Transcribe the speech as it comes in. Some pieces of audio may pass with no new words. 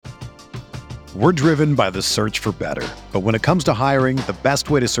We're driven by the search for better. But when it comes to hiring, the best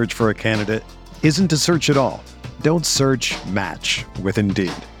way to search for a candidate isn't to search at all. Don't search, match with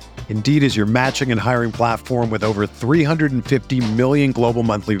Indeed. Indeed is your matching and hiring platform with over 350 million global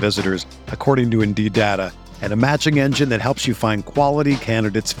monthly visitors, according to Indeed data, and a matching engine that helps you find quality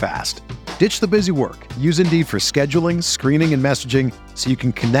candidates fast. Ditch the busy work. Use Indeed for scheduling, screening, and messaging so you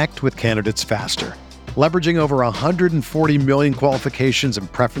can connect with candidates faster. Leveraging over 140 million qualifications and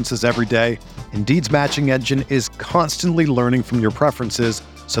preferences every day, Indeed's matching engine is constantly learning from your preferences,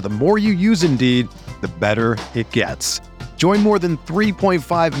 so the more you use Indeed, the better it gets. Join more than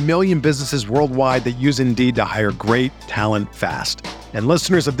 3.5 million businesses worldwide that use Indeed to hire great talent fast. And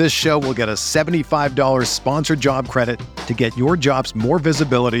listeners of this show will get a $75 sponsored job credit to get your jobs more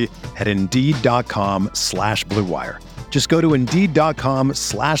visibility at Indeed.com/Blue Wire. Just go to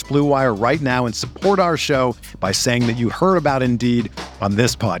Indeed.com/Blue Wire right now and support our show by saying that you heard about Indeed on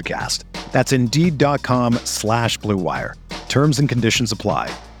this podcast. That's Indeed.com/Blue Wire. Terms and conditions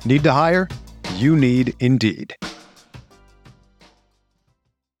apply. Need to hire? You need Indeed.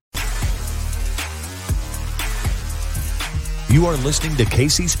 You are listening to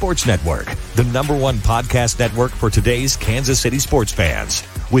KC Sports Network, the #1 podcast network for today's Kansas City sports fans.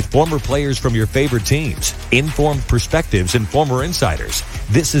 With former players from your favorite teams, informed perspectives, and former insiders,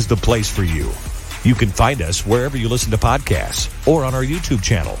 this is the place for you. You can find us wherever you listen to podcasts, or on our YouTube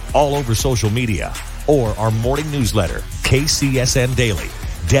channel, all over social media, or our morning newsletter, KCSN Daily,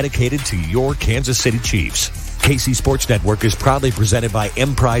 dedicated to your Kansas City Chiefs. KC Sports Network is proudly presented by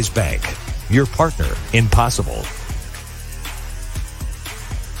Emprise Bank, your partner in possible.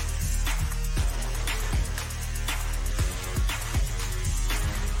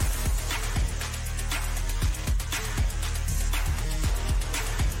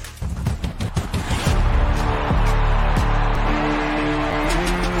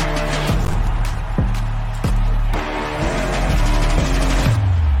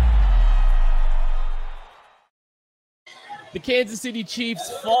 The Kansas City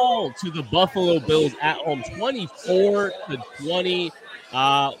Chiefs fall to the Buffalo Bills at home, 24-20.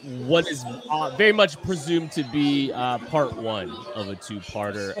 What is very much presumed to be part one of a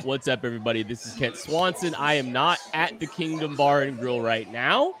two-parter. What's up, everybody? This is Kent Swanson. I am not at the Kingdom Bar and Grill right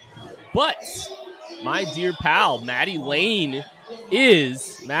now, but my dear pal Maddie Lane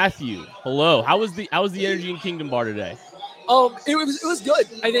is. Matthew, hello. How was the energy in Kingdom Bar today? It was good.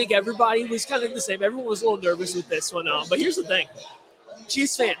 I think everybody was kind of the same. Everyone was a little nervous with this one. But here's the thing.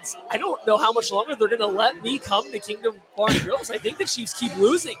 Chiefs fans, I don't know how much longer they're going to let me come to Kingdom Bar and Grills. I think the Chiefs keep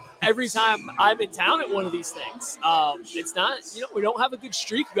losing every time I'm in town at one of these things. It's not, we don't have a good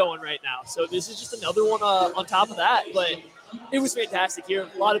streak going right now. So this is just another one on top of that. But it was fantastic here.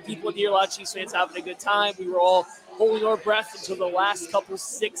 A lot of people in here, a lot of Chiefs fans having a good time. We were all holding our breath until the last couple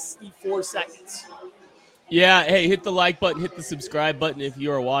 64 seconds. Yeah, hey, hit the like button, hit the subscribe button if you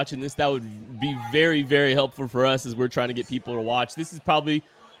are watching this. That would be very, very helpful for us as we're trying to get people to watch. This is probably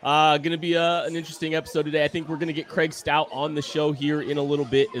going to be an interesting episode today. I think we're going to get Craig Stout on the show here in a little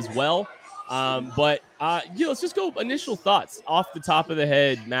bit as well. But let's just go initial thoughts off the top of the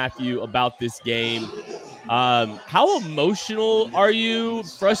head, Matthew, about this game. How emotional are you?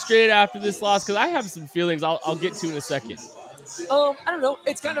 Frustrated after this loss? Because I have some feelings I'll get to in a second. I don't know.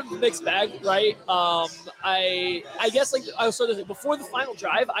 It's kind of a mixed bag, right? I guess like I was sort of before the final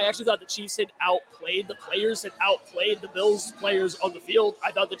drive, I actually thought the Chiefs had outplayed the players, had outplayed the Bills players on the field.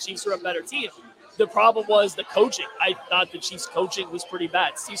 I thought the Chiefs were a better team. The problem was the coaching. I thought the Chiefs' coaching was pretty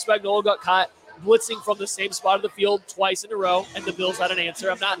bad. Steve Spagnuolo got caught blitzing from the same spot of the field twice in a row, and the Bills had an answer.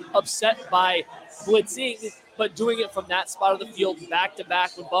 I'm not upset by blitzing, but doing it from that spot of the field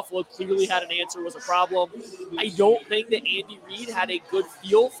back-to-back when Buffalo clearly had an answer was a problem. I don't think that Andy Reid had a good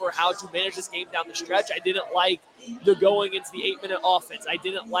feel for how to manage this game down the stretch. I didn't like the going into the 8-minute offense. I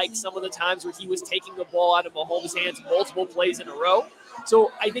didn't like some of the times where he was taking the ball out of Mahomes' hands multiple plays in a row.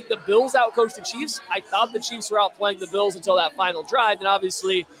 So I think the Bills outcoached the Chiefs. I thought the Chiefs were outplaying the Bills until that final drive, and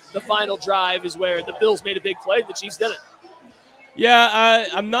obviously the final drive is where the Bills made a big play, the Chiefs didn't. Yeah,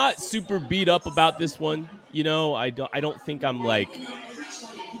 I'm not super beat up about this one. I don't think I'm like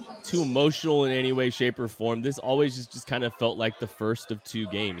too emotional in any way, shape, or form. This always just kind of felt like the first of two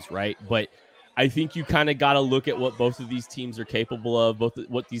games, right? But I think you kind of got to look at what both of these teams are capable of,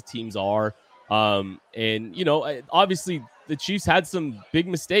 what these teams are. Obviously the Chiefs had some big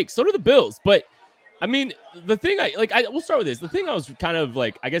mistakes. So do the Bills. But I mean, the thing we'll start with this. The thing I was kind of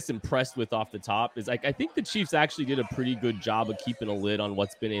impressed with off the top is I think the Chiefs actually did a pretty good job of keeping a lid on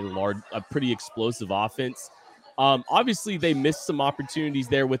what's been a pretty explosive offense. Obviously they missed some opportunities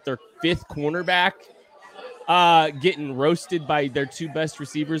there with their fifth cornerback getting roasted by their two best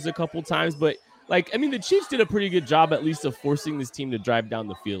receivers a couple times. But, the Chiefs did a pretty good job at least of forcing this team to drive down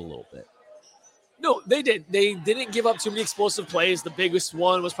the field a little bit. No, they did. They didn't give up too many explosive plays. The biggest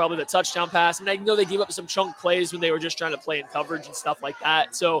one was probably the touchdown pass. And I know they gave up some chunk plays when they were just trying to play in coverage and stuff like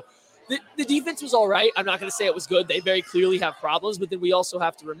that. So the defense was all right. I'm not going to say it was good. They very clearly have problems. But then we also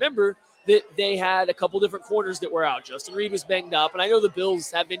have to remember that they had a couple different corners that were out. Justin Reed was banged up. And I know the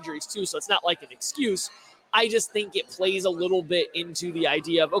Bills have injuries too, so it's not like an excuse. I just think it plays a little bit into the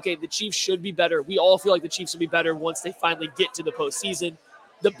idea of, okay, the Chiefs should be better. We all feel like the Chiefs will be better once they finally get to the postseason.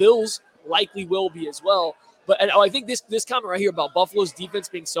 The Bills likely will be as well. But I think this comment right here about Buffalo's defense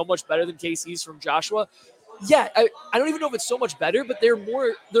being so much better than KC's from Joshua, yeah, I don't even know if it's so much better, but they're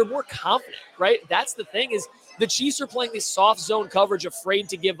more confident, right? That's the thing is the Chiefs are playing this soft zone coverage, afraid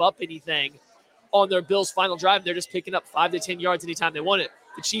to give up anything on their Bills' final drive. They're just picking up 5 to 10 yards anytime they want it.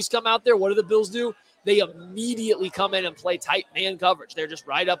 The Chiefs come out there. What do the Bills do? They immediately come in and play tight man coverage. They're just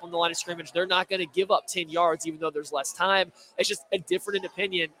right up on the line of scrimmage. They're not going to give up 10 yards, even though there's less time. It's just a different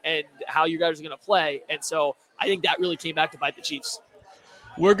opinion and how you guys are going to play. And so I think that really came back to bite the Chiefs.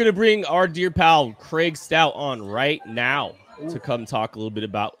 We're going to bring our dear pal Craig Stout on right now to come talk a little bit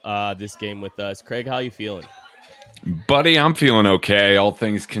about this game with us. Craig, how you feeling? Buddy, I'm feeling okay. All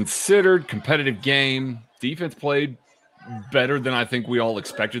things considered, competitive game. Defense played better than I think we all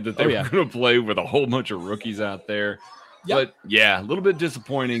expected that they were going to play with a whole bunch of rookies out there. Yep. But yeah, a little bit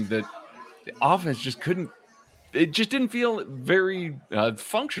disappointing that the offense just didn't feel very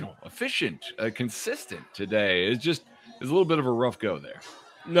functional, efficient, consistent today. It's a little bit of a rough go there.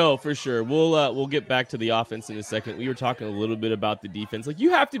 No, for sure. We'll get back to the offense in a second. We were talking a little bit about the defense.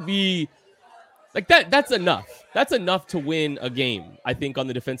 You have to be like that. That's enough. That's enough to win a game, I think, on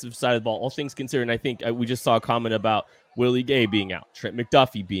the defensive side of the ball, all things considered. And I think we just saw a comment about Willie Gay being out, Trent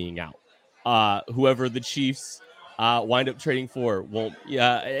McDuffie being out, whoever the Chiefs wind up trading for. Well,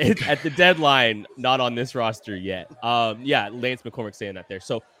 yeah, at the deadline, not on this roster yet. Lance McCormick saying that there.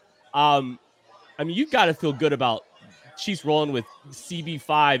 So, you got to feel good about Chiefs rolling with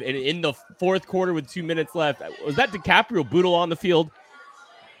CB5. And in the fourth quarter with 2 minutes left, was that DiCaprio Bootle on the field?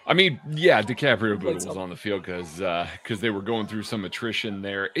 DiCaprio Bootle was on the field because they were going through some attrition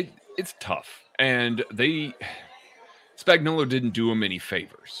there. It's tough. And Spagnuolo didn't do him any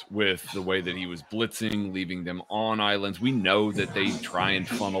favors with the way that he was blitzing, leaving them on islands. We know that they try and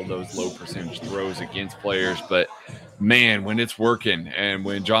funnel those low percentage throws against players, but man, when it's working and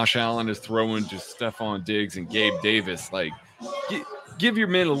when Josh Allen is throwing to Stephon Diggs and Gabe Davis, give your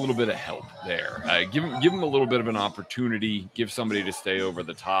men a little bit of help there. Give them a little bit of an opportunity. Give somebody to stay over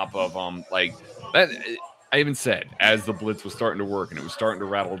the top of them. That. I even said, as the blitz was starting to work and it was starting to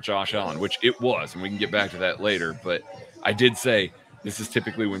rattle Josh Allen, which it was, and we can get back to that later, but I did say this is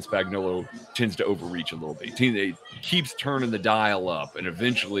typically when Spagnuolo tends to overreach a little bit. He keeps turning the dial up, and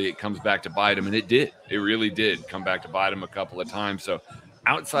eventually it comes back to bite him, and it did. It really did come back to bite him a couple of times. So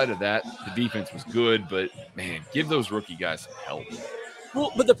outside of that, the defense was good, but, man, give those rookie guys some help.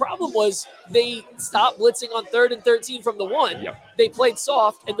 Well, but the problem was they stopped blitzing on 3rd and 13 from the 1. Yep. They played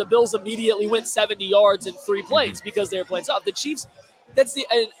soft, and the Bills immediately went 70 yards in 3 plays because they were playing soft. The Chiefs,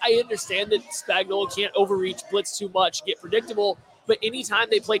 and I understand that Spagnuolo can't overreach, blitz too much, get predictable, but anytime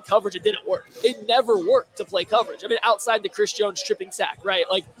they played coverage, it didn't work. It never worked to play coverage. Outside the Chris Jones tripping sack, right?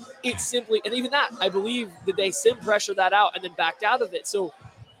 It's simply, and even that, I believe that they sim pressure that out and then backed out of it. So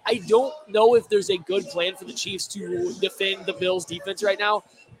I don't know if there's a good plan for the Chiefs to defend the Bills defense right now.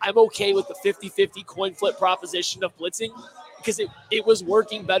 I'm okay with the 50-50 coin flip proposition of blitzing because it was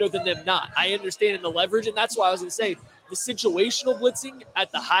working better than them not. I understand in the leverage, and that's why I was going to say the situational blitzing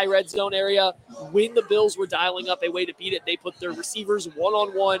at the high red zone area, when the Bills were dialing up a way to beat it, they put their receivers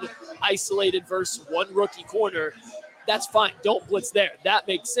one-on-one, isolated versus one rookie corner. That's fine. Don't blitz there. That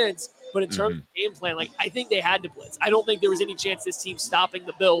makes sense. But in terms of game plan, I think they had to blitz. I don't think there was any chance this team's stopping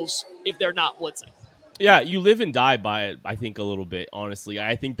the Bills if they're not blitzing. Yeah, you live and die by it, I think, a little bit, honestly.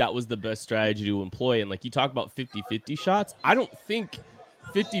 I think that was the best strategy to employ. And, you talk about 50-50 shots, I don't think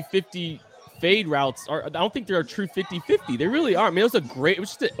 50-50 fade routes are – I don't think they're a true 50-50. They really are. It was it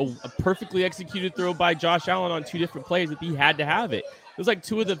was just a perfectly executed throw by Josh Allen on 2 different plays that he had to have it. It was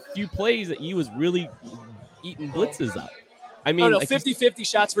 2 of the few plays that he was really eating blitzes up. 50-50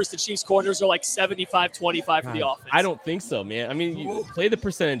 shots versus the Chiefs corners are 75-25 for the offense. I don't think so, man. You play the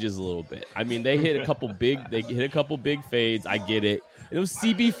percentages a little bit. They hit a couple big fades. I get it. And it was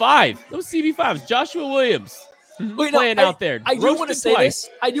CB5. Those CB5s. Joshua Williams playing out there. I do want to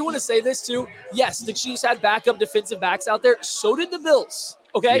say this too. Yes, the Chiefs had backup defensive backs out there. So did the Bills.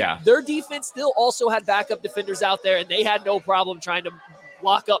 Okay. Yeah. Their defense still also had backup defenders out there, and they had no problem trying to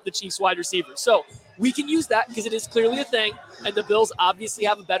lock up the Chiefs wide receivers. So we can use that because it is clearly a thing. And the Bills obviously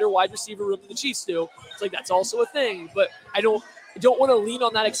have a better wide receiver room than the Chiefs do. It's like, that's also a thing. But I don't want to lean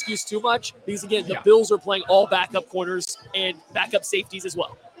on that excuse too much because, again, the Bills are playing all backup corners and backup safeties as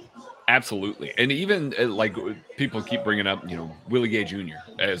well. Absolutely. And even like people keep bringing up, Willie Gay Jr.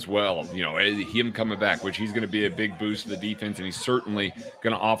 as well, him coming back, which he's going to be a big boost to the defense. And he's certainly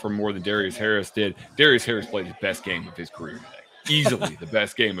going to offer more than Darius Harris did. Darius Harris played his best game of his career today. Easily the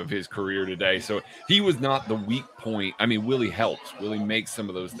best game of his career today. So he was not the weak point. I mean, Willie helps. Willie makes some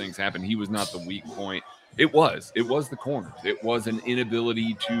of those things happen. He was not the weak point. It was the corners. It was an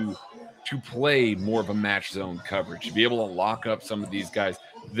inability to play more of a match zone coverage, to be able to lock up some of these guys.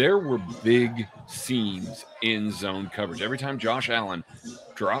 There were big seams in zone coverage. Every time Josh Allen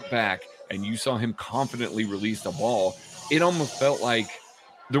dropped back and you saw him confidently release the ball, it almost felt like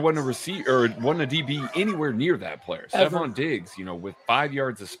there wasn't a receiver or wasn't a DB anywhere near that player. Stephon Diggs, with 5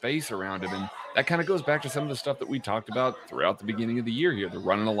 yards of space around him. And that kind of goes back to some of the stuff that we talked about throughout the beginning of the year here. They're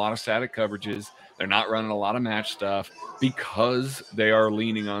running a lot of static coverages. They're not running a lot of match stuff because they are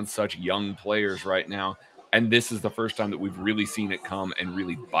leaning on such young players right now. And this is the first time that we've really seen it come and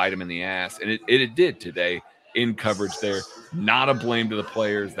really bite them in the ass. And it did today in coverage there. Not a blame to the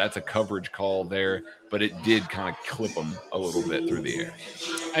players. That's a coverage call there. But it did kind of clip them a little bit through the air.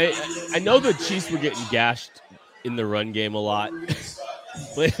 I know the Chiefs were getting gashed in the run game a lot.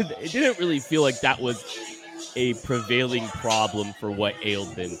 But it didn't really feel like that was a prevailing problem for what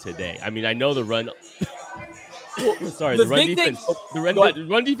ailed them today. I mean, I know the run. Sorry, the run defense. The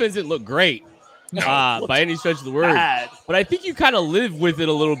run defense didn't look great. By any stretch of the word. Bad. But I think you kind of live with it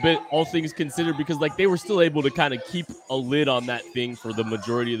a little bit, all things considered, because they were still able to kind of keep a lid on that thing for the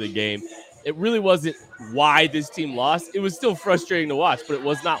majority of the game. It really wasn't why this team lost. It was still frustrating to watch, but it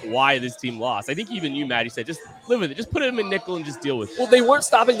was not why this team lost. I think even you, Maddie, said just live with it. Just put him in nickel and just deal with it. Well, they weren't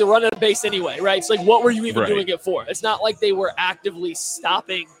stopping the run at base anyway, right? It's like, what were you even doing it for? It's not like they were actively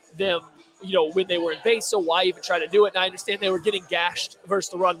stopping them, when they were in base, so why even try to do it? And I understand they were getting gashed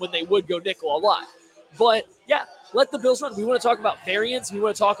versus the run when they would go nickel a lot. But, yeah, let the Bills run. We want to talk about variance. We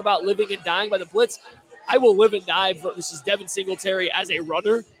want to talk about living and dying by the blitz. I will live and die versus Devin Singletary as a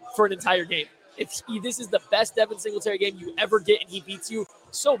runner for an entire game. If this is the best Devin Singletary game you ever get and he beats you,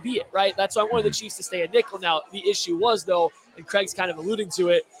 so be it, right? That's why I wanted the Chiefs to stay at nickel. Now, the issue was, though, and Craig's kind of alluding to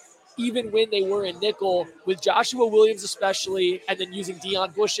it, even when they were in nickel, with Joshua Williams especially, and then using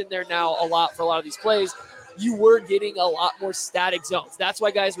Deion Bush in there now a lot for a lot of these plays, you were getting a lot more static zones. That's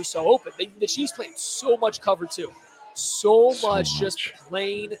why guys were so open. The Chiefs played so much cover two. So much just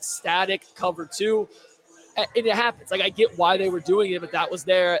plain static cover two. And it happens. I get why they were doing it, but that was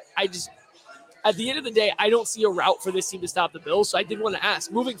there. At the end of the day, I don't see a route for this team to stop the Bills. So I did want to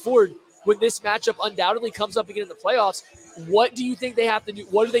ask, moving forward, when this matchup undoubtedly comes up again in the playoffs, what do you think they have to do?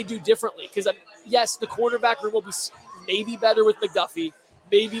 What do they do differently? Because, yes, the cornerback room will be maybe better with McDuffie,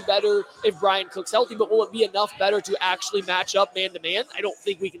 maybe better if Brian Cook's healthy, but will it be enough better to actually match up man-to-man? I don't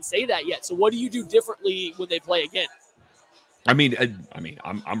think we can say that yet. So what do you do differently when they play again? I'm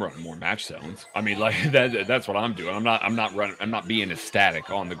running more match zones. That's what I'm doing. I'm not being as static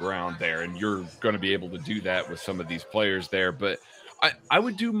on the ground there, and you're going to be able to do that with some of these players there. But I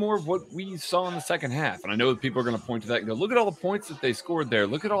would do more of what we saw in the second half. And I know that people are going to point to that and go, look at all the points that they scored there.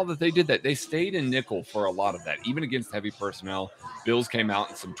 Look at all that they did that. They stayed in nickel for a lot of that, even against heavy personnel. Bills came out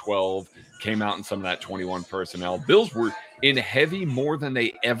in some 12, came out in some of that 21 personnel. Bills were in heavy more than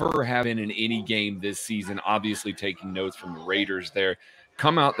they ever have been in any game this season, obviously taking notes from the Raiders there.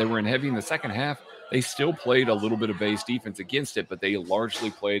 Come out, they were in heavy in the second half. They still played a little bit of base defense against it, but they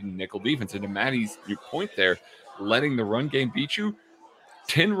largely played in nickel defense. And to Maddie's your point there, letting the run game beat you,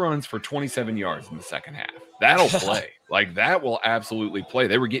 10 runs for 27 yards in the second half. That'll play. That will absolutely play.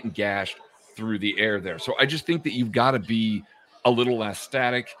 They were getting gashed through the air there. So I just think that you've got to be a little less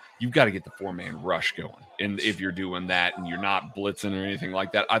static. You've got to get the four-man rush going. And if you're doing that and you're not blitzing or anything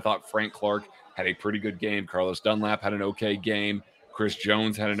like that, I thought Frank Clark had a pretty good game. Carlos Dunlap had an okay game. Chris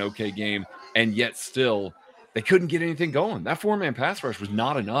Jones had an okay game. And yet still, they couldn't get anything going. That four-man pass rush was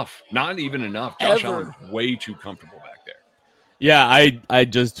not enough. Not even enough. Josh Allen was way too comfortable back there. Yeah, I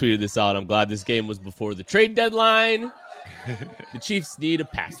just tweeted this out. I'm glad this game was before the trade deadline. The Chiefs need a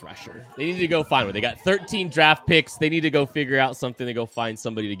pass rusher. They need to go find one. They got 13 draft picks. They need to go figure out something to go find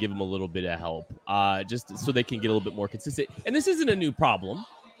somebody to give them a little bit of help, just so they can get a little bit more consistent. And this isn't a new problem.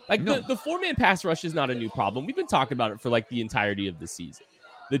 The four-man pass rush is not a new problem. We've been talking about it for the entirety of the season.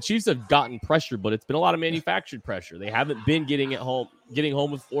 The Chiefs have gotten pressure, but it's been a lot of manufactured pressure. They haven't been getting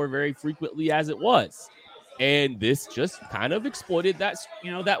home with four very frequently as it was. And this just kind of exploited that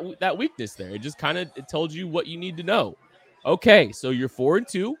weakness there. It just kind of told you what you need to know. Okay, so you're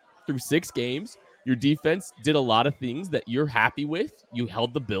 4-2 through 6 games. Your defense did a lot of things that you're happy with. You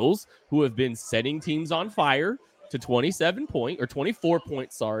held the Bills, who have been setting teams on fire, to 24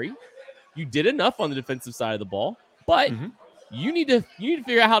 points, sorry. You did enough on the defensive side of the ball, but you need to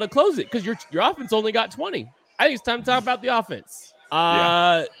figure out how to close it because your offense only got 20. I think it's time to talk about the offense.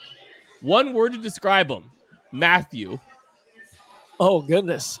 One word to describe them. Matthew. Oh,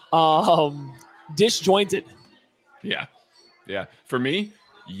 goodness. Disjointed. Yeah. For me,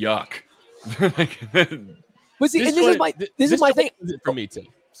 yuck. But see, and this is my thing for me too.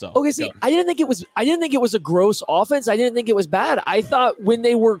 So okay, see, I didn't think it was a gross offense. I didn't think it was bad. I thought when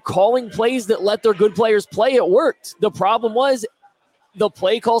they were calling plays that let their good players play, it worked. The problem was the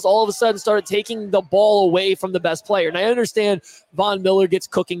play calls all of a sudden started taking the ball away from the best player. And I understand Von Miller gets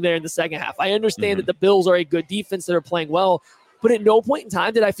cooking there in the second half. I understand that the Bills are a good defense that are playing well, but at no point in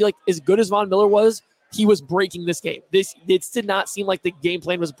time did I feel like, as good as Von Miller was, he was breaking this game. This did not seem like the game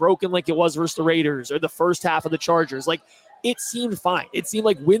plan was broken like it was versus the Raiders or the first half of the Chargers. Like, it seemed fine. It seemed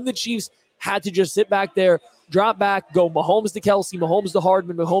like when the Chiefs had to just sit back there, drop back, go Mahomes to Kelsey, Mahomes to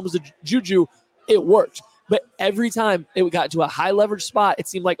Hardman, Mahomes to Juju, it worked. But every time it got to a high leverage spot, it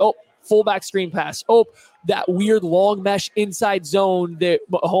seemed like, oh, fullback screen pass. Oh, that weird long mesh inside zone that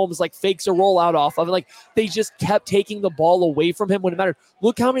Mahomes like fakes a rollout off of. Like, they just kept taking the ball away from him when it mattered.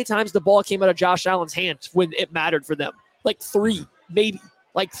 Look how many times the ball came out of Josh Allen's hands when it mattered for them. Like 3, maybe.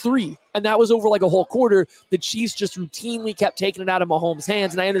 Like 3. And that was over like a whole quarter. The Chiefs just routinely kept taking it out of Mahomes'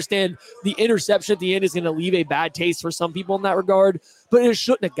 hands. And I understand the interception at the end is going to leave a bad taste for some people in that regard, but it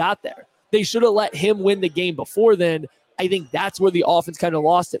shouldn't have got there. They should have let him win the game before then. I think that's where the offense kind of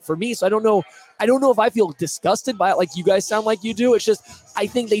lost it for me. So I don't know if I feel disgusted by it like you guys sound like you do. It's just I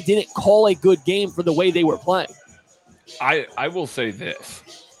think they didn't call a good game for the way they were playing. I will say this.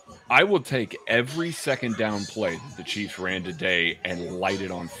 I will take every second down play that the Chiefs ran today and light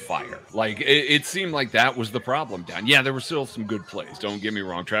it on fire. Like, it seemed like that was the problem down. Yeah, there were still some good plays. Don't get me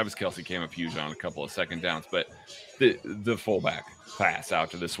wrong. Travis Kelce came up huge on a couple of second downs, but the fullback pass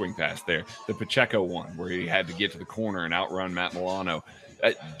out to the swing pass there, the Pacheco one where he had to get to the corner and outrun Matt Milano,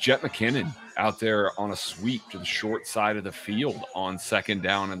 Jet McKinnon out there on a sweep to the short side of the field on second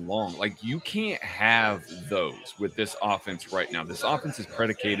down and long. Like, you can't have those with this offense right now. This offense is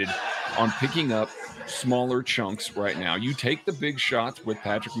predicated on picking up smaller chunks right now. You take the big shots with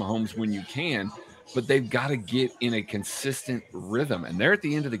Patrick Mahomes when you can, but they've got to get in a consistent rhythm. And they're at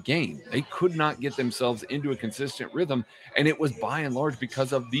the end of the game. They could not get themselves into a consistent rhythm, and it was by and large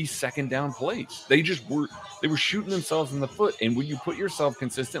because of these second down plays. They were shooting themselves in the foot. And when you put yourself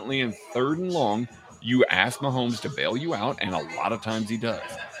consistently in third and long, you ask Mahomes to bail you out, and a lot of times he does.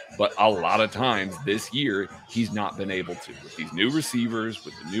 But a lot of times this year, he's not been able to. With these new receivers,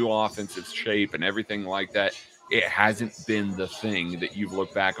 with the new offensive shape and everything like that, it hasn't been the thing that you've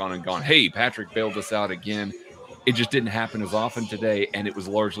looked back on and gone, hey, Patrick bailed us out again. It just didn't happen as often today, and it was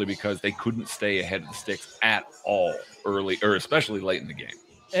largely because they couldn't stay ahead of the sticks at all early, or especially late in the game.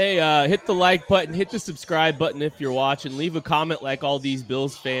 Hey, hit the like button, hit the subscribe button if you're watching. Leave a comment like all these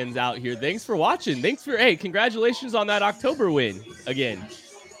Bills fans out here. Thanks for watching. Congratulations on that October win again.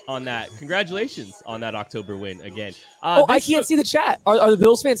 Congratulations on that October win again. I can't see the chat. Are the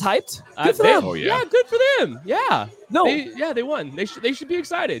Bills fans hyped? Good for them. Oh, yeah. Yeah, good for them. Yeah. No. They won. They should be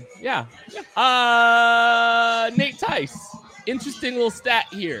excited. Yeah. Nate Tice. Interesting little stat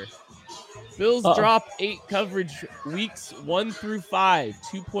here. Bills drop 8 coverage weeks 1 through 5.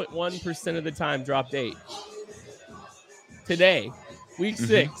 2.1% of the time dropped 8. Today, week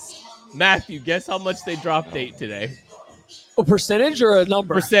 6. Matthew, guess how much they dropped 8 today? A percentage or a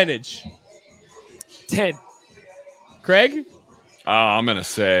number? Percentage. 10. Craig? I'm going to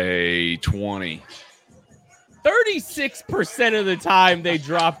say 20. 36% of the time they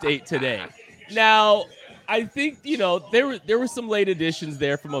dropped 8 today. Now, I think, there were some late additions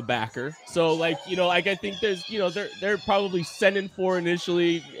there from a backer. So, I think there's, they're probably sending 4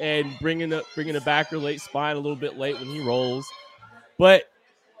 initially and bringing a backer late spine a little bit late when he rolls. But,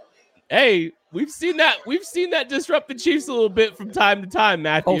 hey, we've seen that disrupt the Chiefs a little bit from time to time,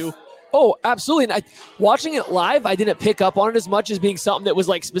 Matthew. Oh, absolutely. And watching it live, I didn't pick up on it as much as being something that was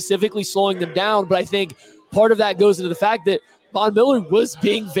specifically slowing them down. But I think part of that goes into the fact that Von Miller was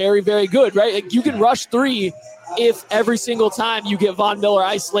being very, very good, right? You can rush 3 if every single time you get Von Miller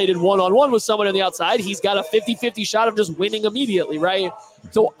isolated one-on-one with someone on the outside, he's got a 50-50 shot of just winning immediately, right?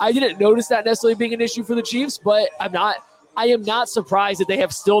 So I didn't notice that necessarily being an issue for the Chiefs, but I am not surprised that they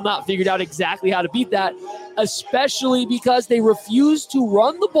have still not figured out exactly how to beat that, especially because they refuse to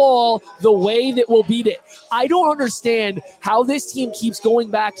run the ball the way that will beat it. I don't understand how this team keeps going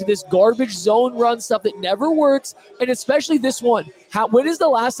back to this garbage zone run stuff that never works, and especially this one. When is the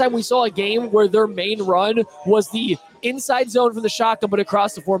last time we saw a game where their main run was the inside zone from the shotgun, but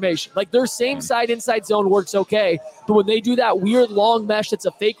across the formation? Like, their same side inside zone works okay, but when they do that weird long mesh that's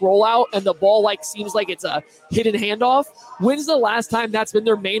a fake rollout and the ball like seems like it's a hidden handoff, when's the last time that's been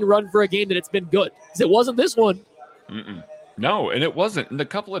their main run for a game that it's been good? Because it wasn't this one. No, and it wasn't. And the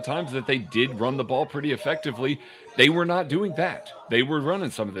couple of times that they did run the ball pretty effectively, they were not doing that. They were running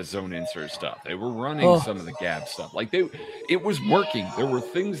some of the zone insert stuff. They were running some of the gap stuff. Like, it was working. There were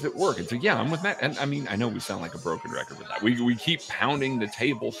things that work. And so, yeah, I'm with Matt. And I mean, I know we sound like a broken record with that. We keep pounding the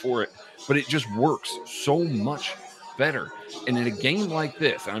table for it, but it just works so much better. And in a game like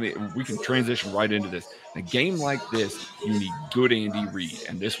this, I mean, we can transition right into this. In a game like this, you need good Andy Reid,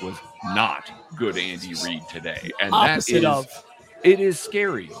 and this was not good Andy Reid today. And opposite of. It is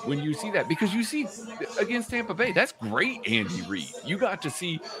scary when you see that, because you see against Tampa Bay, that's great Andy Reid. You got to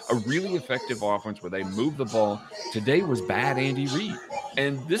see a really effective offense where they move the ball. Today was bad Andy Reid.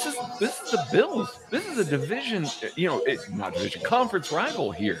 And this is the Bills. This is a division, not division, conference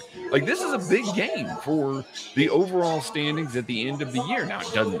rival here. Like, this is a big game for the overall standings at the end of the year. Now,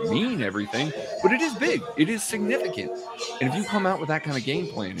 it doesn't mean everything, but it is big. It is significant. And if you come out with that kind of game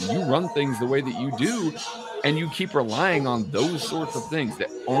plan and you run things the way that you do, and you keep relying on those sorts of things that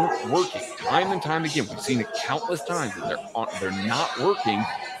aren't working time and time again, we've seen it countless times that they're not working,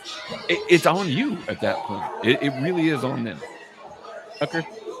 it's on you at that point. It really is on them. Tucker?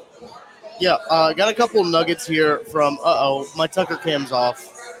 Yeah, got a couple nuggets here from, my Tucker cam's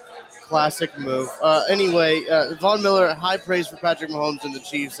off. Classic move. Anyway, Von Miller, high praise for Patrick Mahomes and the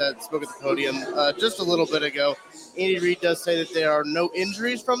Chiefs that spoke at the podium just a little bit ago. Andy Reid does say that there are no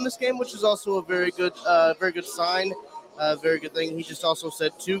injuries from this game, which is also a very good sign, very good thing. He just also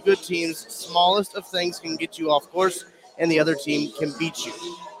said 2 good teams, smallest of things can get you off course, and the other team can beat you.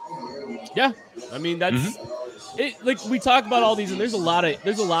 Yeah, I mean that's it. Like, we talk about all these, and there's a lot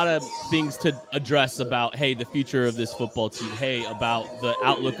of things to address about, hey, the future of this football team, hey, about the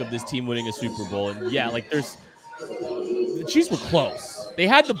outlook of this team winning a Super Bowl, and yeah, like the Chiefs were close. They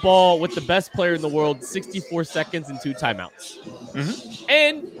had the ball with the best player in the world, 64 seconds and 2 timeouts,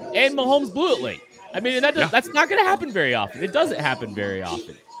 and Mahomes blew it late. I mean, that's not going to happen very often. It doesn't happen very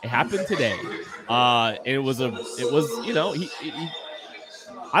often. It happened today, and it was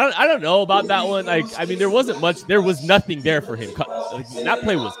I don't know about that one. Like, I mean, there was nothing there for him. That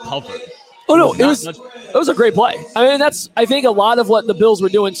play was covered. Oh, no, it was a great play. I mean, I think a lot of what the Bills were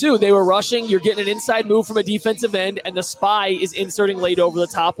doing, too. They were rushing. You're getting an inside move from a defensive end, and the spy is inserting late over the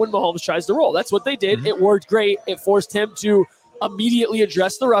top when Mahomes tries to roll. That's what they did. It worked great. It forced him to immediately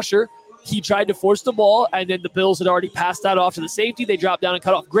address the rusher. He tried to force the ball, and then the Bills had already passed that off to the safety. They dropped down and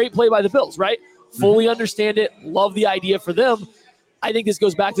cut off. Great play by the Bills, right? Fully understand it. Love the idea for them. I think this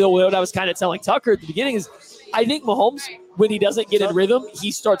goes back to what I was kind of telling Tucker at the beginning is I think Mahomes, when he doesn't get in rhythm,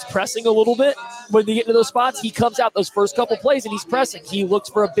 he starts pressing a little bit. When they get into those spots, he comes out those first couple plays and he's pressing. He looks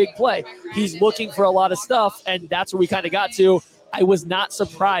for a big play. He's looking for a lot of stuff, and that's where we kind of got to. I was not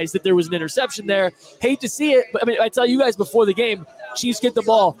surprised that there was an interception there. Hate to see it, but I mean, I tell you guys before the game, Chiefs get the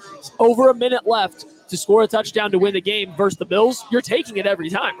ball. Over a minute left to score a touchdown to win the game versus the Bills. You're taking it every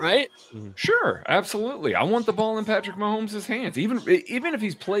time, right? Sure, absolutely. I want the ball in Patrick Mahomes' hands, even if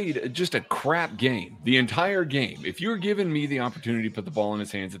he's played just a crap game, the entire game. If you're giving me the opportunity to put the ball in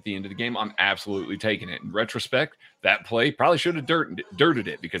his hands at the end of the game, I'm absolutely taking it. In retrospect, that play probably should have dirted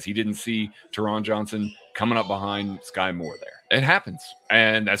it because he didn't see Teron Johnson coming up behind Sky Moore there. It happens.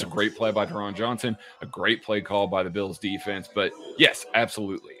 And that's a great play by Teron Johnson, a great play call by the Bills defense. But yes,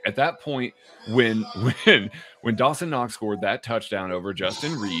 absolutely. At that point, when Dawson Knox scored that touchdown over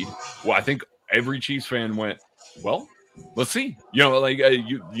Justin Reed, well, I think every Chiefs fan went, well, let's see. Your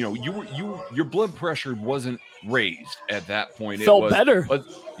blood pressure wasn't raised at that point. Felt better.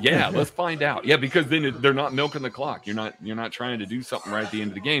 Let's find out. Yeah, because then they're not milking the clock. You're not trying to do something right at the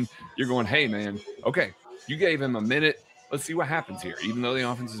end of the game. You're going, hey man, okay, you gave him a minute. Let's see what happens here. Even though the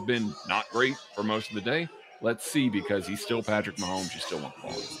offense has been not great for most of the day, let's see, because he's still Patrick Mahomes. You still want the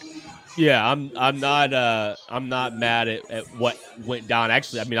ball. Yeah, I'm not mad at what went down.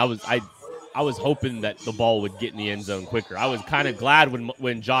 Actually, I mean, I was hoping that the ball would get in the end zone quicker. I was kind of glad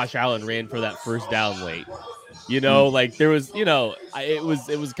when Josh Allen ran for that first down late. Like there was,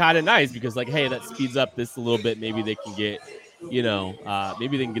 it was kind of nice because, like, hey, that speeds up this a little bit. Maybe they can get,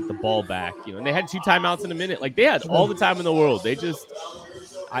 maybe they can get the ball back. And they had 2 timeouts in a minute. Like, they had all the time in the world. They just,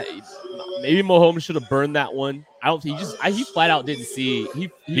 maybe Mahomes should have burned that one. I don't think he flat out didn't see.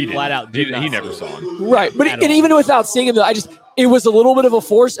 He flat out didn't. He never saw him. Right, but even without seeing him, though, it was a little bit of a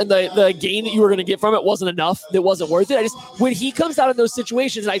force, and the gain that you were going to get from it wasn't enough. It wasn't worth it. When he comes out in those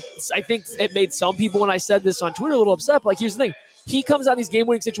situations, I think it made some people, when I said this on Twitter, a little upset. But, like, here's the thing: he comes out of these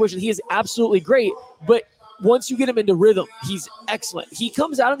game-winning situations. He is absolutely great, but once you get him into rhythm, he's excellent. He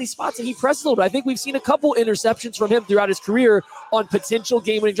comes out in these spots and he presses a little bit. I think we've seen a couple interceptions from him throughout his career on potential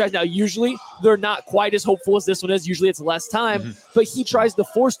game-winning drives. Now, usually they're not quite as hopeful as this one is. Usually it's less time, but he tries to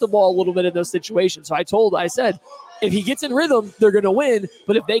force the ball a little bit in those situations. So I said, if he gets in rhythm, they're going to win.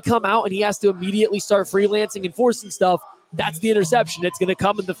 But if they come out and he has to immediately start freelancing and forcing stuff, that's the interception. It's going to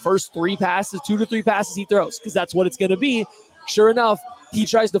come in the first 2 to 3 passes he throws, because that's what it's going to be. Sure enough, he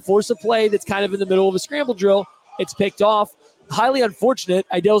tries to force a play that's kind of in the middle of a scramble drill. It's picked off. Highly unfortunate.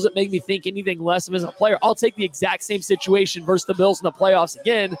 It doesn't make me think anything less of him as a player. I'll take the exact same situation versus the Bills in the playoffs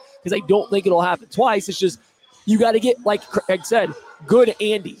again, because I don't think it'll happen twice. It's just you got to get, like Craig said, good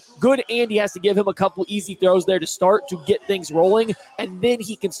Andy. Good Andy has to give him a couple easy throws there to start to get things rolling, and then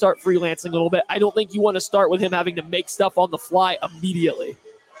he can start freelancing a little bit. I don't think you want to start with him having to make stuff on the fly immediately.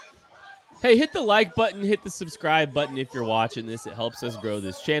 Hey, hit the like button, hit the subscribe button if you're watching this. It helps us grow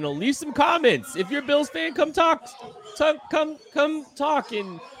this channel. Leave some comments. If you're a Bills fan, come talk. And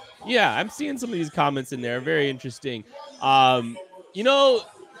yeah, I'm seeing some of these comments in there. Very interesting.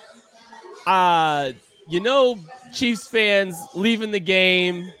 Chiefs fans leaving the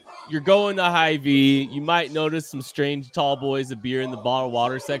game. You're going to Hy-Vee. You might notice some strange tall boys of beer in the bottled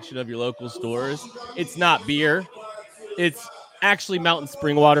water section of your local stores. It's not beer. It's actually mountain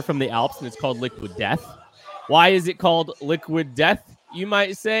spring water from the Alps, and it's called Liquid Death. Why is it called Liquid Death, you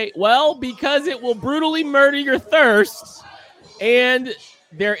might say? Well, because it will brutally murder your thirst, and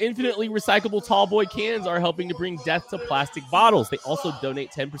their infinitely recyclable tall boy cans are helping to bring death to plastic bottles. They also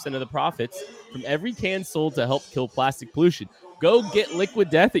donate 10% of the profits from every can sold to help kill plastic pollution. Go get Liquid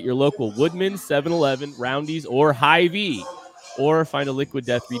Death at your local Woodman, 7-Eleven, Roundy's, or Hy-Vee. Or find a Liquid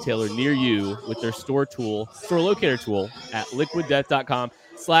Death retailer near you with their store locator tool at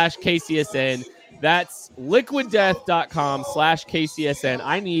liquiddeath.com/KCSN. That's liquiddeath.com/KCSN.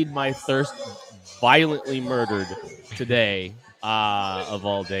 I need my thirst violently murdered today, of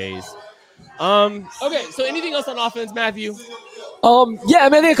all days. Okay, so anything else on offense, Matthew? I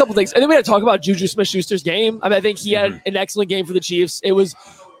think a couple things. I think we had to talk about Juju Smith-Schuster's game. I think he had an excellent game for the Chiefs. It was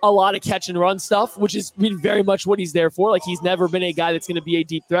a lot of catch and run stuff, which is very much what he's there for. Like, he's never been a guy that's going to be a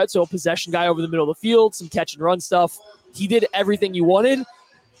deep threat. So a possession guy over the middle of the field, some catch and run stuff. He did everything you wanted.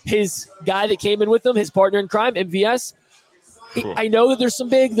 His guy that came in with him, his partner in crime, MVS. Cool. I know that there's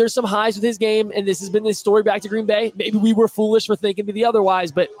some highs with his game, and this has been this story back to Green Bay. Maybe we were foolish for thinking to the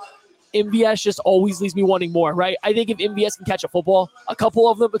otherwise, but MVS just always leaves me wanting more, right? I think if MVS can catch a football, a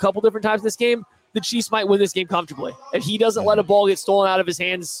couple different times in this game, the Chiefs might win this game comfortably. If he doesn't let a ball get stolen out of his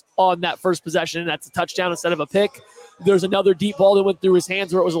hands on that first possession, that's a touchdown instead of a pick. There's another deep ball that went through his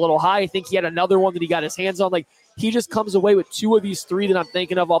hands where it was a little high. I think he had another one that he got his hands on. Like, he just comes away with 2 of these 3 that I'm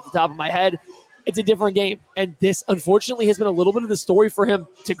thinking of off the top of my head. It's a different game. And this, unfortunately, has been a little bit of the story for him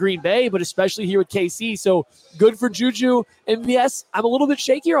to Green Bay, but especially here with KC. So good for Juju. MVS, I'm a little bit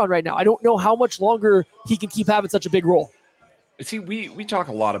shakier on right now. I don't know how much longer he can keep having such a big role. See, we talk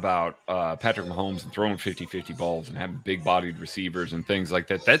a lot about Patrick Mahomes and throwing 50-50 balls and having big-bodied receivers and things like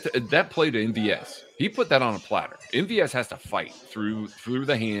that. That play to MVS, he put that on a platter. MVS has to fight through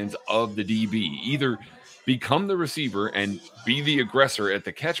the hands of the DB, either become the receiver and be the aggressor at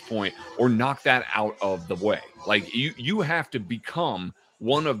the catch point or knock that out of the way. Like, you have to become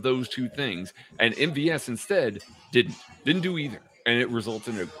one of those two things, and MVS instead didn't do either, and it results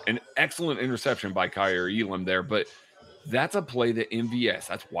in an excellent interception by Kaiir Elam there, but that's a play that MVS.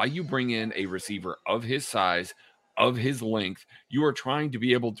 That's why you bring in a receiver of his size, of his length. You are trying to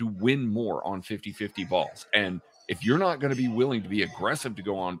be able to win more on 50-50 balls. And if you're not going to be willing to be aggressive to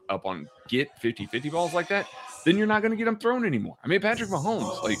go get 50-50 balls like that, then you're not going to get them thrown anymore. I mean, Patrick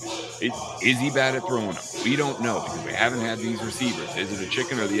Mahomes, is he bad at throwing them? We don't know because we haven't had these receivers. Is it a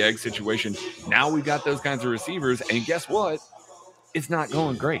chicken or the egg situation? Now we've got those kinds of receivers, and guess what? It's not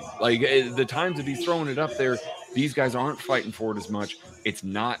going great. Like, the times that he's throwing it up there, these guys aren't fighting for it as much. It's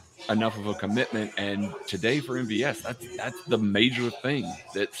not enough of a commitment. And today for MVS, that's the major thing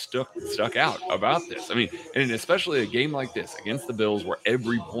that stuck out about this. I mean, and especially a game like this against the Bills where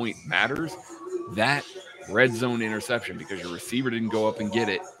every point matters, that red zone interception because your receiver didn't go up and get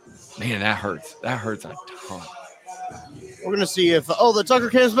it, man, that hurts. That hurts a ton. We're going to see if the Tucker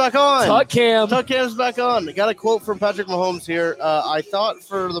cam's back on. Tuck cam's back on. Got a quote from Patrick Mahomes here. I thought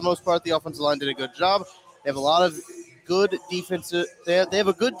for the most part the offensive line did a good job. They have a lot of good defense. They have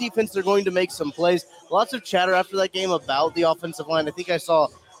a good defense. They're going to make some plays. Lots of chatter after that game about the offensive line. I think I saw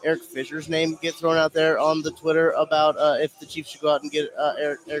Eric Fisher's name get thrown out there on the Twitter about if the Chiefs should go out and get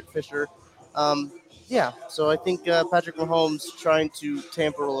Eric Fisher. Yeah, so I think Patrick Mahomes trying to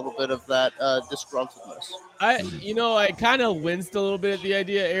tamper a little bit of that disgruntledness. I kind of winced a little bit at the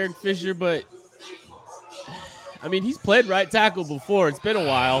idea of Eric Fisher, but I mean, he's played right tackle before. It's been a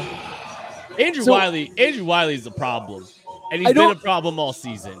while. Andrew Wiley is a problem, and he's been a problem all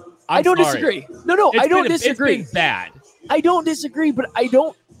season. I don't disagree. No, I don't disagree. It's been bad. I don't disagree, but I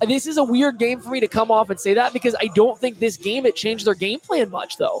don't. This is a weird game for me to come off and say that because I don't think this game it changed their game plan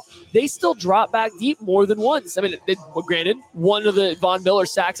much. Though they still dropped back deep more than once. I mean, granted, one of the Von Miller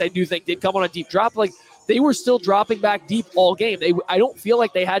sacks I do think did come on a deep drop. Like they were still dropping back deep all game. I don't feel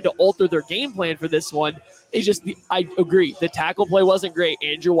like they had to alter their game plan for this one. It's just I agree. The tackle play wasn't great.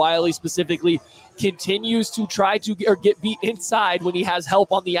 Andrew Wiley specifically continues to try to get beat inside when he has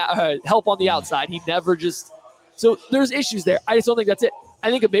help on the outside. He never just. So there's issues there. I just don't think that's it. I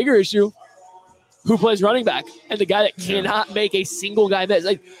think a bigger issue, who plays running back and the guy that cannot make a single guy miss.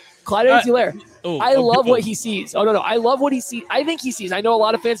 Like Clyde Edwards-Helaire. I love what he sees. Oh, no. I love what he sees. I think he sees. I know a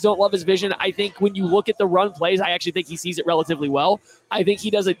lot of fans don't love his vision. I think when you look at the run plays, I actually think he sees it relatively well. I think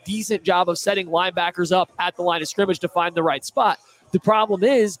he does a decent job of setting linebackers up at the line of scrimmage to find the right spot. The problem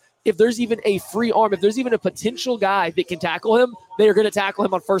is, if there's even a free arm, if there's even a potential guy that can tackle him, they are going to tackle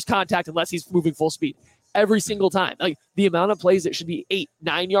him on first contact unless he's moving full speed. Every single time. Like the amount of plays that should be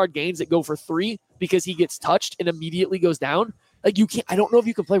 8-9 yard gains that go for 3 because he gets touched and immediately goes down. Like you can't. I don't know if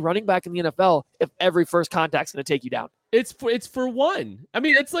you can play running back in the NFL if every first contact's going to take you down. It's for one. I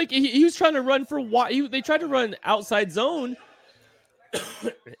mean, it's like he was trying to run for wide. They tried to run outside zone,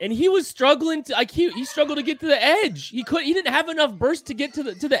 and he was struggling to he struggled to get to the edge. He didn't have enough burst to get to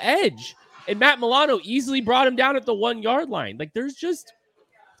the edge, and Matt Milano easily brought him down at the 1 yard line. Like there's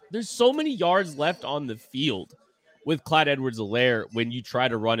so many yards left on the field with Clyde Edwards-Helaire when you try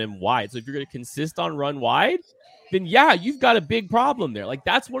to run him wide. So if you're going to consist on run wide, then yeah, you've got a big problem there. Like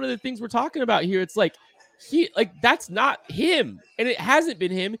that's one of the things we're talking about here. It's like that's not him. And it hasn't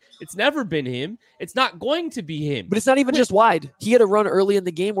been him. It's never been him. It's not going to be him. But it's not even just wide. He had a run early in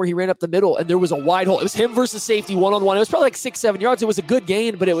the game where he ran up the middle and there was a wide hole. It was him versus safety one-on-one. It was probably like 6-7 yards. It was a good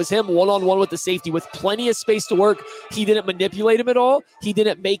gain, but it was him one-on-one with the safety with plenty of space to work. He didn't manipulate him at all. He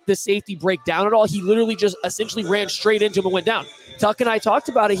didn't make the safety break down at all. He literally just essentially ran straight into him and went down. Tuck and I talked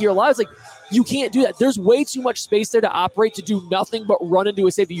about it here live. It's like, you can't do that. There's way too much space there to operate to do nothing but run into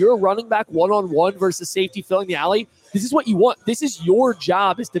a safety. You're a running back one-on-one versus safety filling the alley. This is what you want. This is your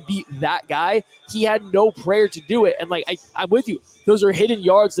job, is to beat that guy. He had no prayer to do it. And like I'm with you. Those are hidden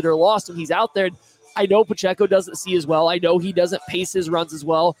yards that are lost when he's out there. I know Pacheco doesn't see as well. I know he doesn't pace his runs as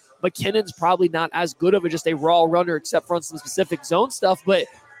well. McKinnon's probably not as good of just a raw runner except for on some specific zone stuff. But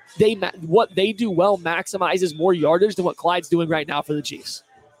what they do well maximizes more yardage than what Clyde's doing right now for the Chiefs.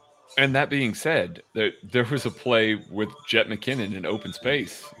 And that being said, there was a play with Jet McKinnon in open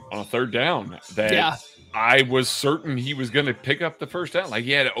space on a third down that I was certain he was going to pick up the first down. Like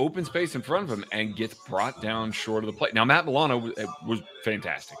he had an open space in front of him and gets brought down short of the play. Now, Matt Milano was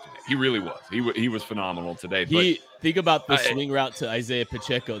fantastic today. He really was. He was phenomenal today. Think about the swing route to Isaiah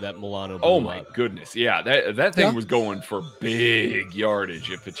Pacheco that Milano blew. Oh, my goodness. Yeah, that thing was going for big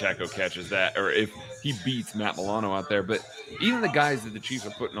yardage if Pacheco catches that or if he beats Matt Milano out there. But even the guys that the Chiefs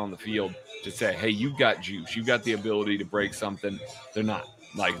are putting on the field to say, hey, you've got juice, you've got the ability to break something, they're not.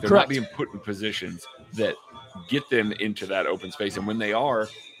 Like, they're not being put in positions that get them into that open space. And when they are,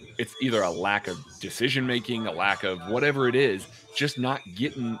 it's either a lack of decision-making, a lack of whatever it is, just not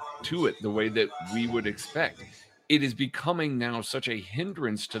getting to it the way that we would expect. It is becoming now such a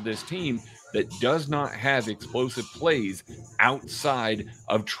hindrance to this team that does not have explosive plays outside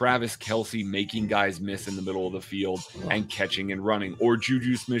of Travis Kelce making guys miss in the middle of the field and catching and running, or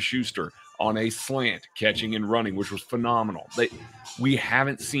Juju Smith-Schuster on a slant, catching and running, which was phenomenal. We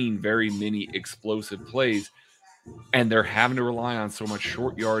haven't seen very many explosive plays, and they're having to rely on so much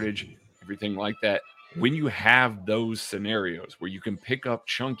short yardage, everything like that. When you have those scenarios where you can pick up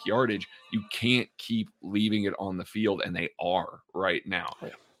chunk yardage, you can't keep leaving it on the field, and they are right now.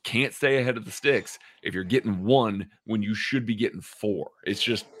 Can't stay ahead of the sticks if you're getting 1 when you should be getting 4. It's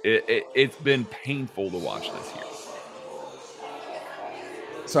just it's been painful to watch this year.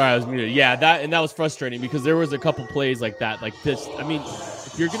 Sorry, I was muted. Yeah, that was frustrating because there was a couple plays like that. Like this, I mean,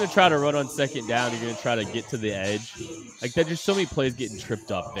 if you're going to try to run on second down, you're going to try to get to the edge. Like there's just so many plays getting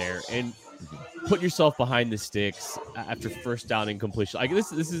tripped up there. And put yourself behind the sticks after first down incompletion. Like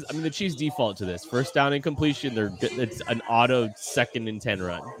this is, I mean, the Chiefs default to this. First down incompletion, it's an auto 2nd and 10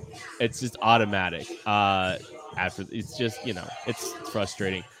 run. It's just automatic. After it's just, it's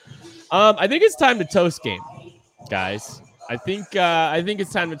frustrating. I think it's time to toast game, guys. I think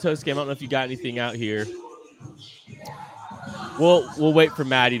it's time to toast game. I don't know if you got anything out here. We'll wait for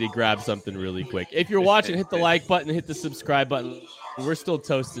Maddie to grab something really quick. If you're watching, hit the like button, hit the subscribe button. We're still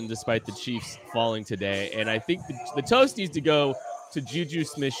toasting despite the Chiefs falling today. And I think the toast needs to go to Juju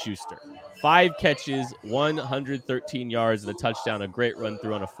Smith-Schuster. 5 catches, 113 yards, and a touchdown. A great run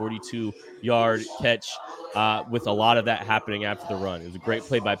through on a 42-yard catch with a lot of that happening after the run. It was a great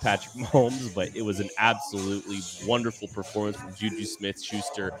play by Patrick Mahomes, but it was an absolutely wonderful performance from Juju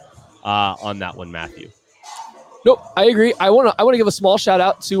Smith-Schuster on that one, Matthew. Nope, I agree. I want to give a small shout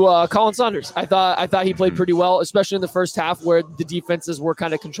out to Colin Saunders. I thought he played pretty well, especially in the first half where the defenses were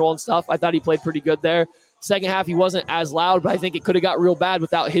kind of controlling stuff. I thought he played pretty good there. Second half, he wasn't as loud, but I think it could have got real bad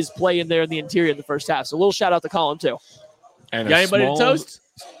without his play in there in the interior in the first half. So a little shout out to Colin too. And got anybody to toast?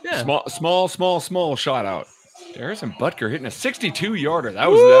 Yeah. Small shout out. Harrison Butker hitting a 62-yarder. That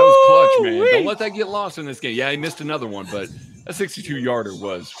was clutch, man. Don't let that get lost in this game. Yeah, he missed another one, but a 62-yarder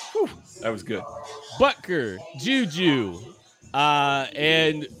was, that was good. Butker, Juju,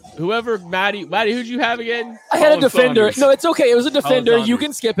 and whoever, Maddie, who'd you have again? I had a defender. Saunders. No, it's okay. It was a defender. You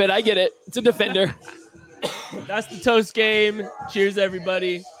can skip it. I get it. It's a defender. That's the toast game. Cheers,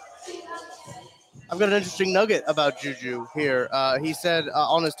 everybody. I've got an interesting nugget about Juju here. He said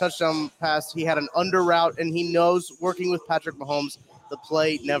on his touchdown pass, he had an under route, and he knows working with Patrick Mahomes, the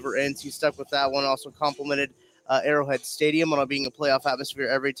play never ends. He stuck with that one. Also complimented Arrowhead Stadium on being a playoff atmosphere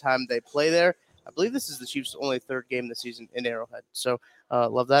every time they play there. I believe this is the Chiefs' only third game this season in Arrowhead. So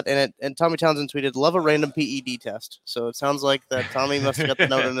love that. And Tommy Townsend tweeted, love a random PED test. So it sounds like that Tommy must have got the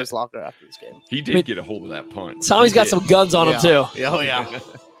note in his locker after this game. He did get a hold of that punt. Tommy's got some guns on him too. Oh, yeah.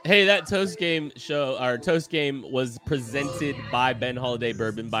 Hey, that toast game was presented by Ben Holiday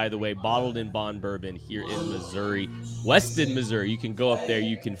Bourbon, by the way, bottled in Bond Bourbon here in Missouri, Weston, Missouri. You can go up there,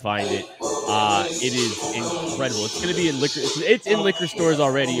 you can find it. It is incredible. It's going to be in liquor. It's in liquor stores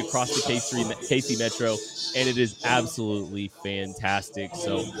already across the KC Metro, and it is absolutely fantastic.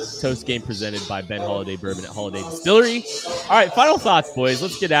 So, toast game presented by Ben Holiday Bourbon at Holiday Distillery. All right, final thoughts, boys.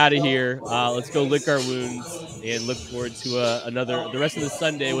 Let's get out of here. Let's go lick our wounds and look forward to the rest of the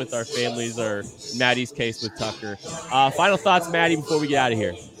Sunday with our families, or Maddie's case with Tucker. Final thoughts, Maddie, before we get out of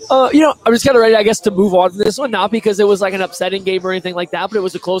here. I'm just kind of ready, I guess, to move on from this one. Not because it was like an upsetting game or anything like that, but it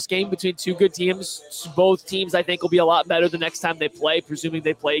was a close game between two good teams. Both teams, I think, will be a lot better the next time they play, presuming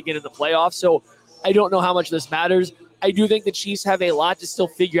they play again in the playoffs. So I don't know how much this matters. I do think the Chiefs have a lot to still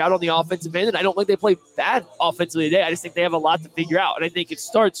figure out on the offensive end, and I don't think they play bad offensively today. I just think they have a lot to figure out, and I think it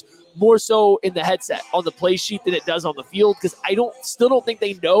starts more so in the headset, on the play sheet, than it does on the field, because I still don't think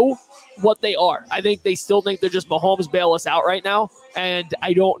they know what they are. I think they still think they're just Mahomes bail us out right now, and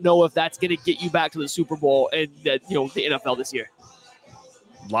I don't know if that's going to get you back to the Super Bowl and the NFL this year.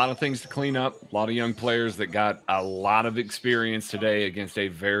 A lot of things to clean up. A lot of young players that got a lot of experience today against a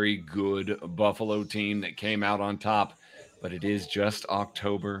very good Buffalo team that came out on top. But it is just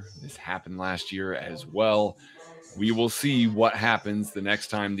October. This happened last year as well. We will see what happens the next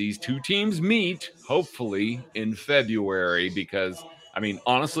time these two teams meet, hopefully in February, because,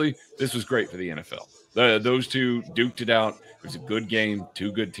 honestly, this was great for the NFL. Those two duked it out. It was a good game,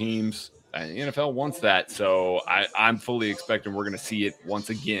 two good teams. The NFL wants that, so I'm fully expecting we're going to see it once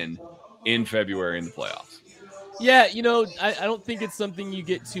again in February in the playoffs. Yeah, I don't think it's something you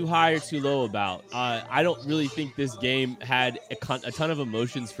get too high or too low about. I don't really think this game had a ton of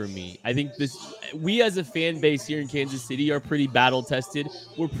emotions for me. I think we as a fan base here in Kansas City are pretty battle-tested.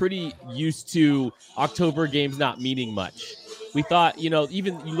 We're pretty used to October games not meaning much. We thought,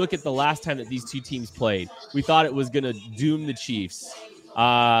 even you look at the last time that these two teams played, we thought it was going to doom the Chiefs.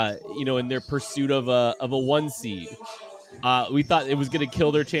 In their pursuit of a 1 seed. We thought it was going to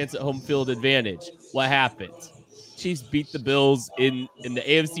kill their chance at home field advantage. What happened? Chiefs beat the Bills in the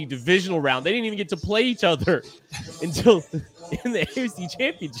AFC divisional round. They didn't even get to play each other until in the AFC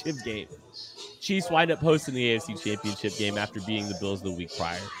championship game. Chiefs wind up hosting the AFC championship game after beating the Bills the week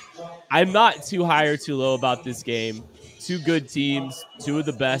prior. I'm not too high or too low about this game. Two good teams, two of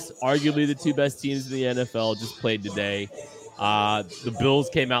the best, arguably the two best teams in the NFL just played today. The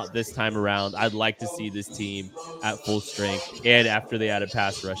Bills came out this time around. I'd like to see this team at full strength and after they had a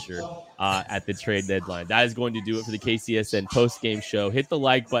pass rusher at the trade deadline. That is going to do it for the KCSN post-game show. Hit the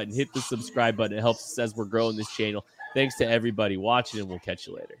like button, hit the subscribe button. It helps us as we're growing this channel. Thanks to everybody watching, and we'll catch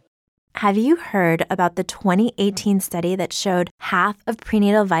you later. Have you heard about the 2018 study that showed half of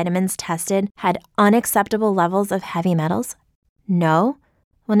prenatal vitamins tested had unacceptable levels of heavy metals? No?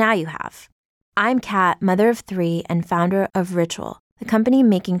 Well, now you have. I'm Kat, mother of 3 and founder of Ritual, the company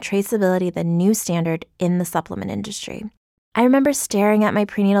making traceability the new standard in the supplement industry. I remember staring at my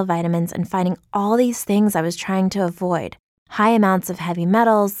prenatal vitamins and finding all these things I was trying to avoid: high amounts of heavy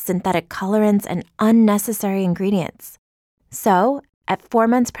metals, synthetic colorants, and unnecessary ingredients. So, at 4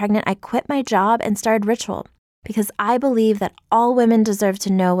 months pregnant, I quit my job and started Ritual because I believe that all women deserve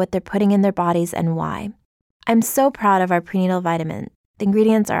to know what they're putting in their bodies and why. I'm so proud of our prenatal vitamin. The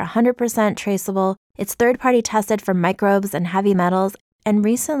ingredients are 100% traceable, it's third-party tested for microbes and heavy metals, and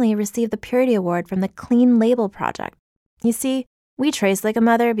recently received the Purity Award from the Clean Label Project. You see, we trace like a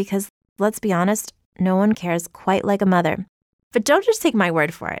mother because, let's be honest, no one cares quite like a mother. But don't just take my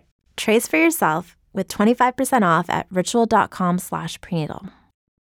word for it. Trace for yourself with 25% off at ritual.com/prenatal.